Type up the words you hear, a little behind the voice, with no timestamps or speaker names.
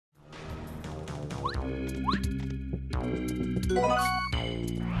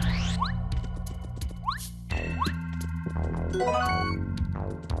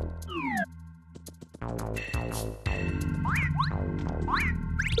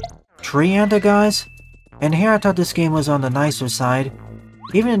Tree Anta guys? And here I thought this game was on the nicer side.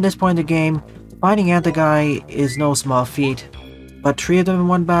 Even at this point in the game, finding Anta guy is no small feat. But 3 of them in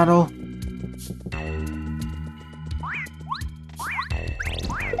one battle?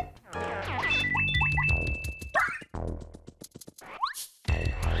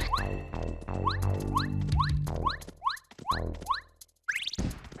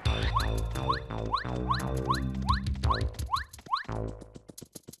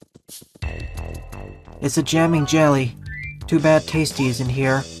 It's a jamming jelly. Too bad Tasty isn't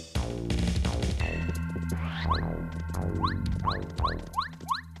here.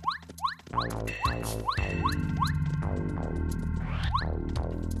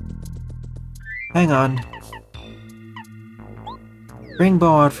 Hang on. Bring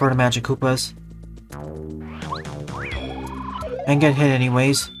Bo out for the Magic Koopas. And get hit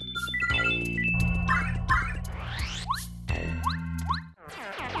anyways.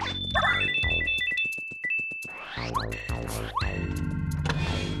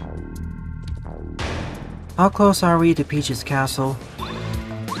 How close are we to Peach's castle?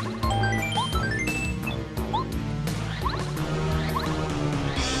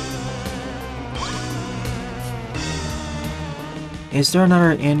 Is there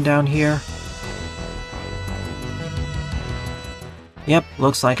another inn down here? Yep,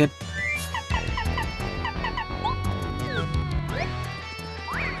 looks like it.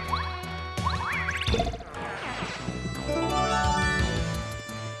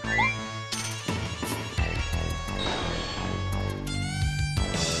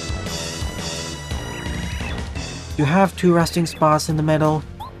 You have 2 resting spots in the middle.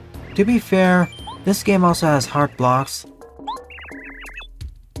 To be fair, this game also has heart blocks.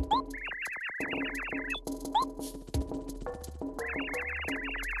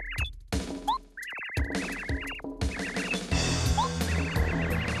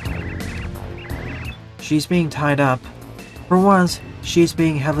 She's being tied up. For once, she's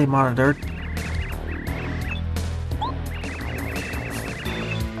being heavily monitored.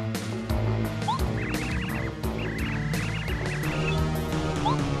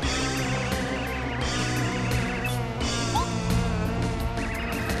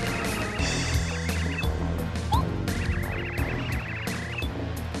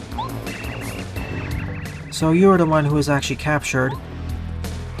 So you were the one who was actually captured.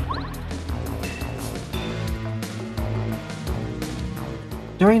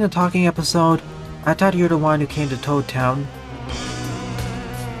 During the talking episode, I thought you were the one who came to Toad Town.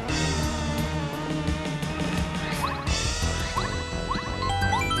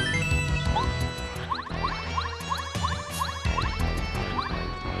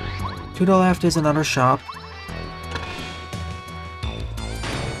 To the left is another shop.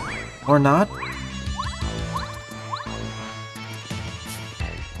 Or not?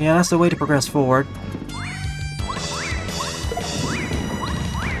 Yeah, that's the way to progress forward.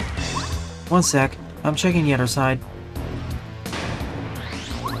 One sec, I'm checking the other side.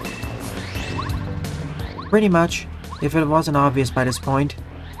 Pretty much, if it wasn't obvious by this point.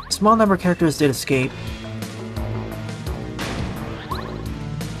 A small number of characters did escape.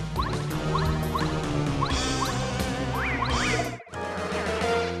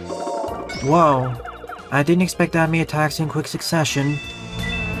 Whoa, I didn't expect that many attacks in quick succession.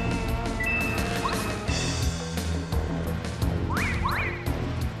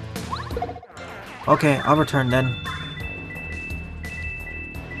 Okay, I'll return then.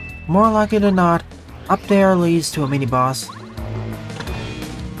 More likely than not, up there leads to a mini-boss.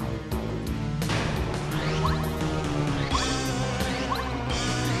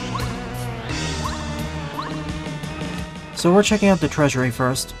 So we're checking out the treasury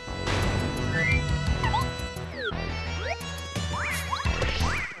first.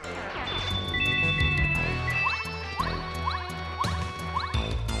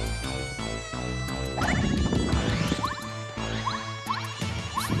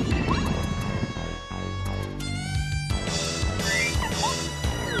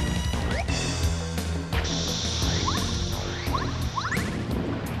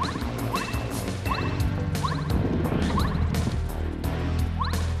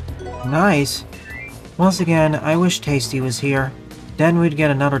 Nice! Once again, I wish Tasty was here. Then we'd get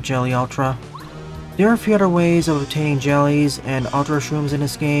another Jelly Ultra. There are a few other ways of obtaining jellies and Ultra Shrooms in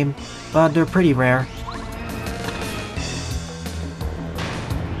this game, but they're pretty rare.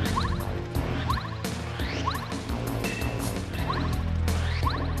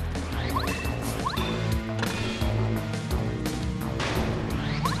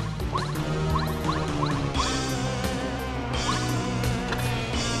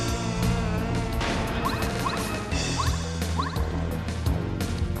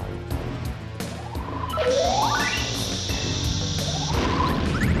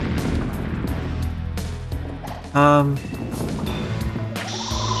 Um...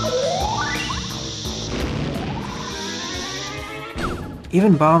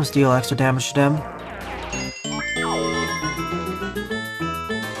 Even bombs deal extra damage to them.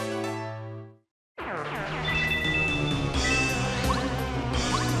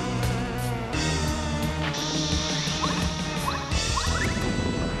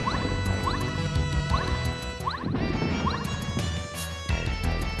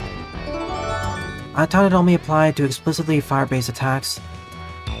 I thought it only applied to explicitly fire-based attacks.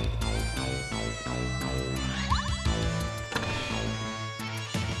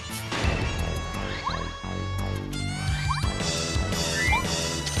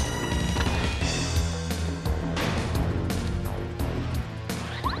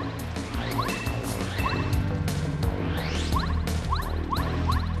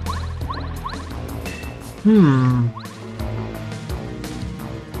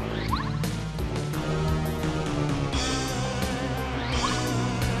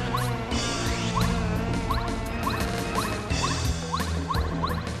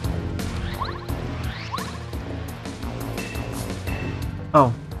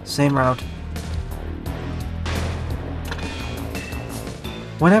 Oh, same route.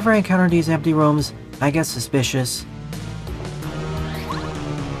 Whenever I encounter these empty rooms, I get suspicious.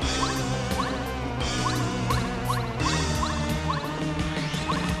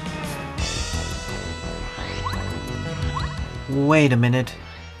 Wait a minute.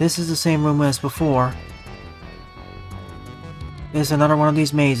 This is the same room as before. It's another one of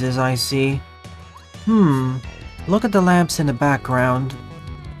these mazes, I see. Look at the lamps in the background.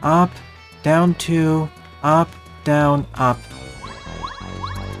 Up, down 2, up, down, up.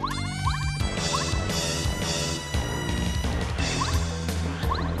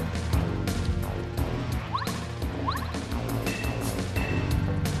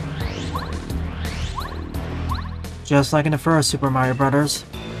 Just like in the first Super Mario Bros.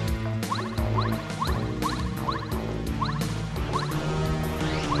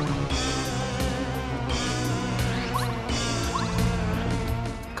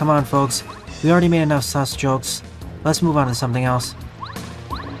 Come on, folks. We already made enough sus jokes. Let's move on to something else.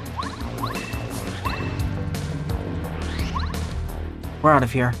 We're out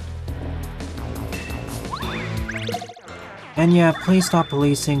of here. And yeah, please stop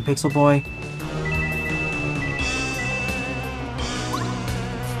policing, Pixel Boy.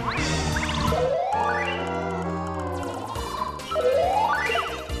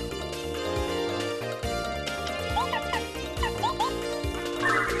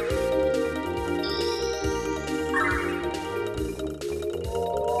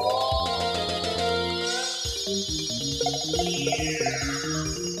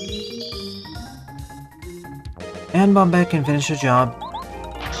 And Bombette can finish the job.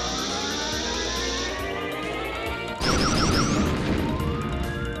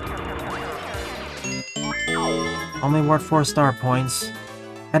 Only worth 4 star points.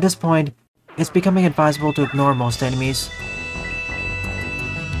 At this point, it's becoming advisable to ignore most enemies.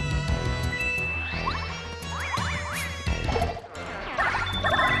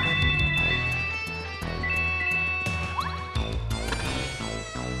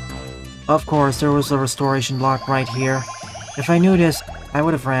 Of course, there was a restoration block right here. If I knew this, I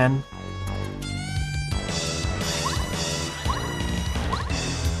would have ran.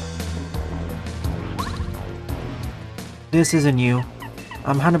 This isn't you.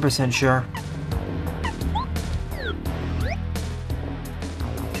 I'm 100% sure.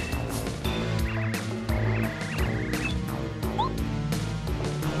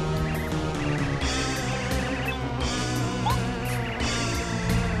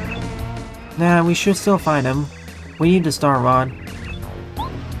 Nah, we should still find him. We need the Star Rod.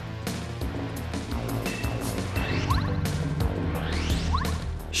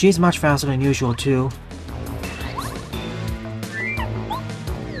 She's much faster than usual, too.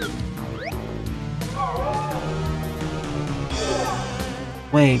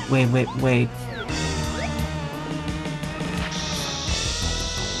 Wait.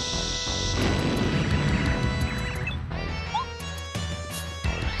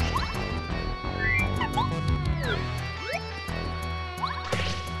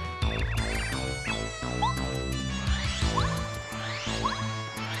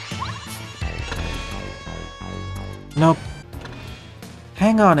 Nope.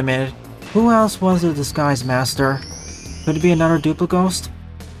 Hang on a minute. Who else was the disguise master? Could it be another Duplighost?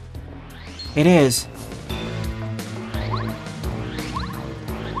 It is.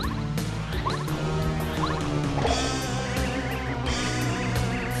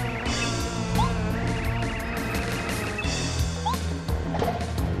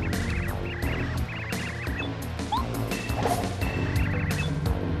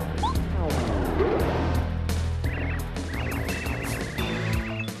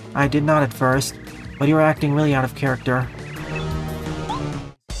 I did not at first, but you were acting really out of character.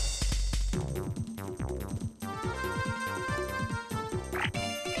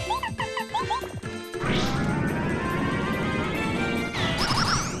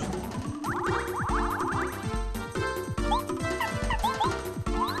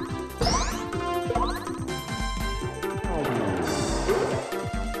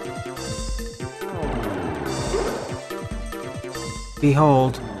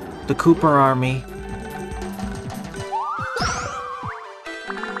 Behold, the Cooper army.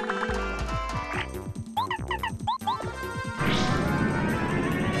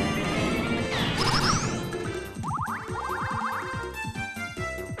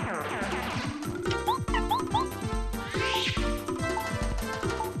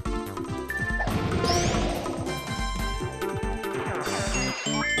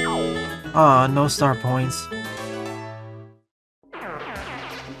 Ah, no star points.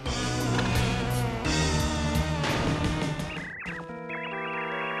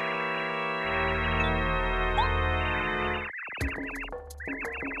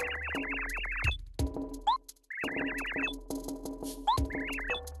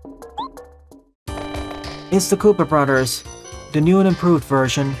 It's the Koopa Brothers, the new and improved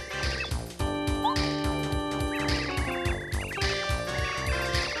version.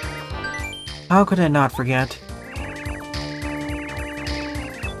 How could I not forget?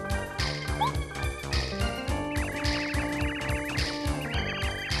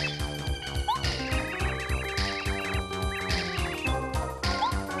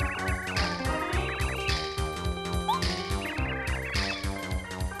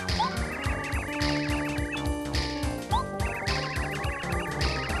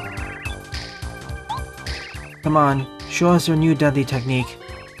 Come on, show us your new deadly technique.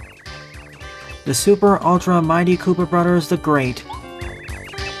 The Super Ultra Mighty Koopa Brothers the Great.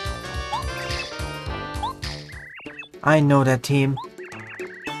 I know that team.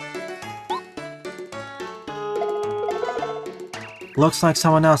 Looks like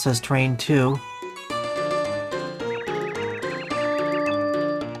someone else has trained too.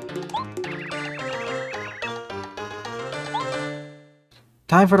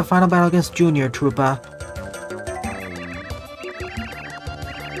 Time for the final battle against Junior Troopa.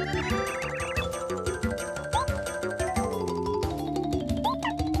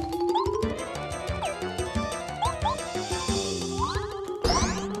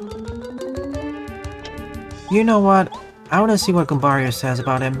 You know what? I want to see what Gumbario says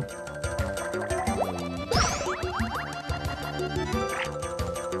about him.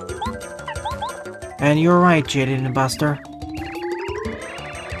 And you're right, Jaded and Buster.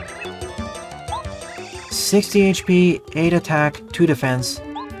 60 HP, 8 attack, 2 defense.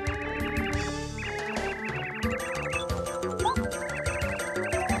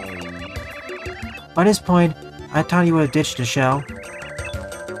 By this point, I thought he would have ditched the shell.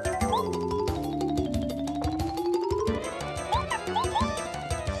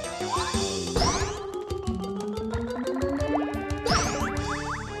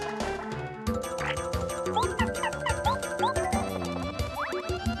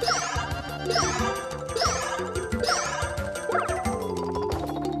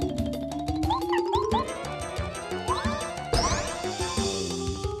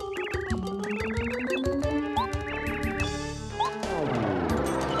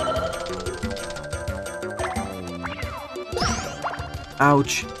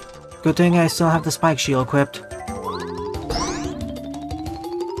 Ouch. Good thing I still have the spike shield equipped.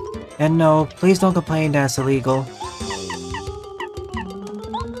 And no, please don't complain that's illegal.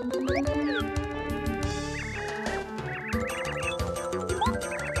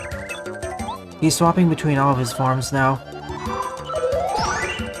 He's swapping between all of his forms now.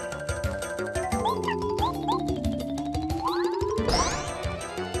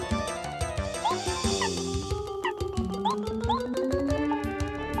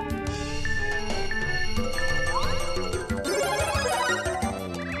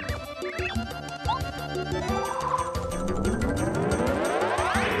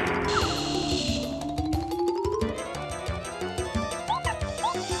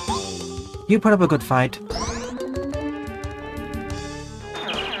 You put up a good fight.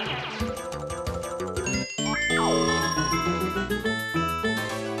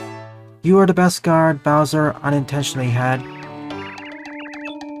 You are the best guard Bowser unintentionally had.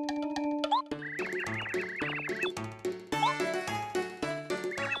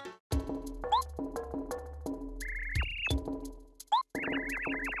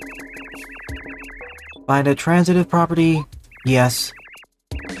 By the transitive property, yes.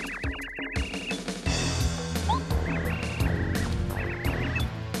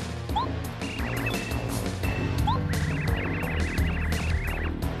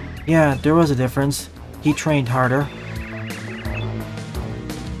 Yeah, there was a difference. He trained harder.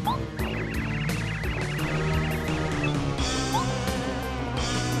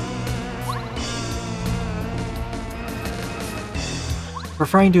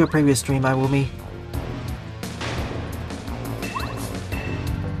 Referring to a previous stream, Iwumi.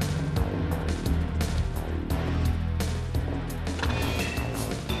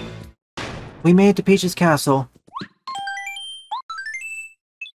 We made it to Peach's castle.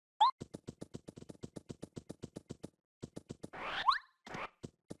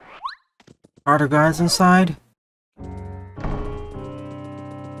 Are there guards inside?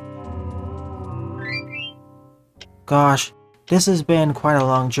 Gosh, this has been quite a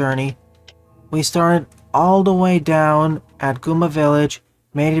long journey. We started all the way down at Goomba Village,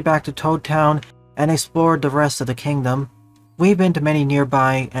 made it back to Toad Town, and explored the rest of the kingdom. We've been to many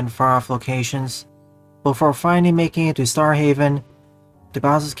nearby and far-off locations, before finally making it to Star Haven, to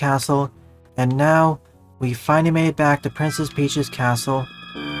Bowser's castle, and now we finally made it back to Princess Peach's castle.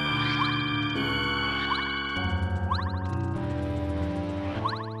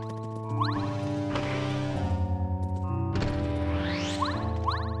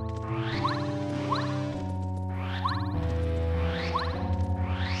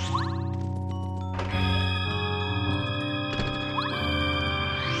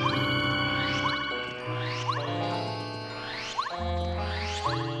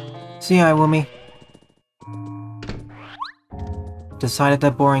 See ya, Iwumi. Decided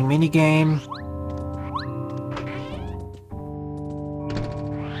that boring minigame.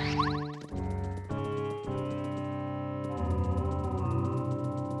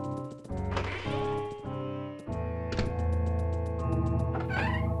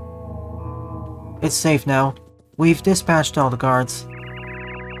 It's safe now. We've dispatched all the guards.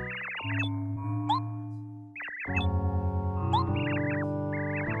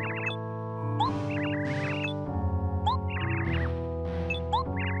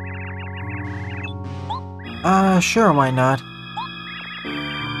 Sure, why not?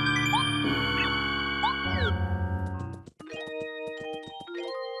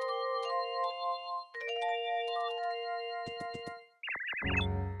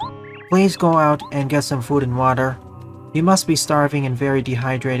 Please go out and get some food and water. You must be starving and very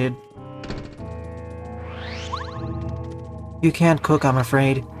dehydrated. You can't cook, I'm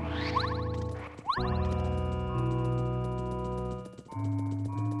afraid.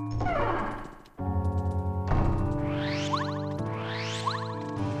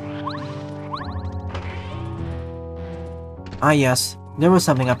 Ah yes, there was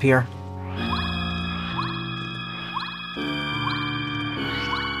something up here.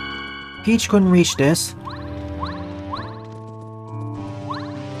 Peach couldn't reach this.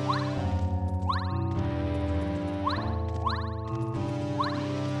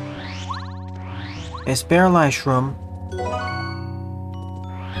 A spare life room.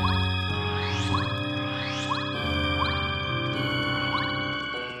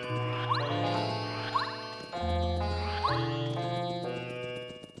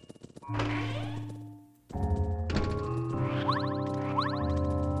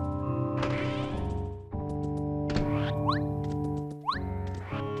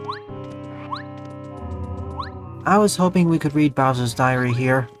 I was hoping we could read Bowser's diary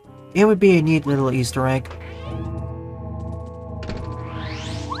here. It would be a neat little Easter egg.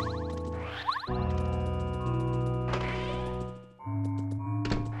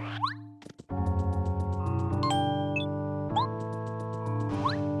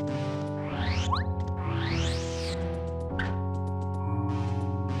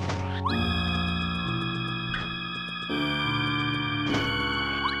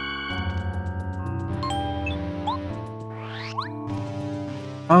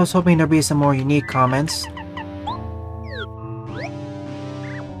 I was hoping there'd be some more unique comments.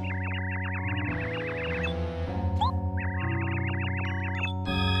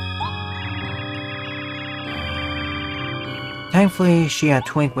 Thankfully, she had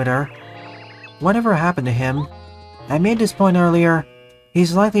Twink with her. Whatever happened to him? I made this point earlier.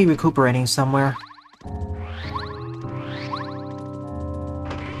 He's likely recuperating somewhere.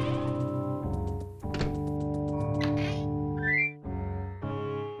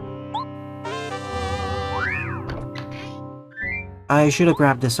 I should have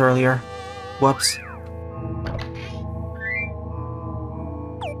grabbed this earlier. Whoops.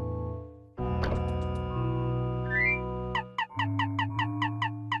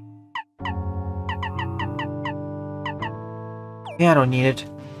 Yeah, I don't need it.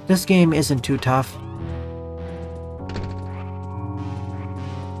 This game isn't too tough.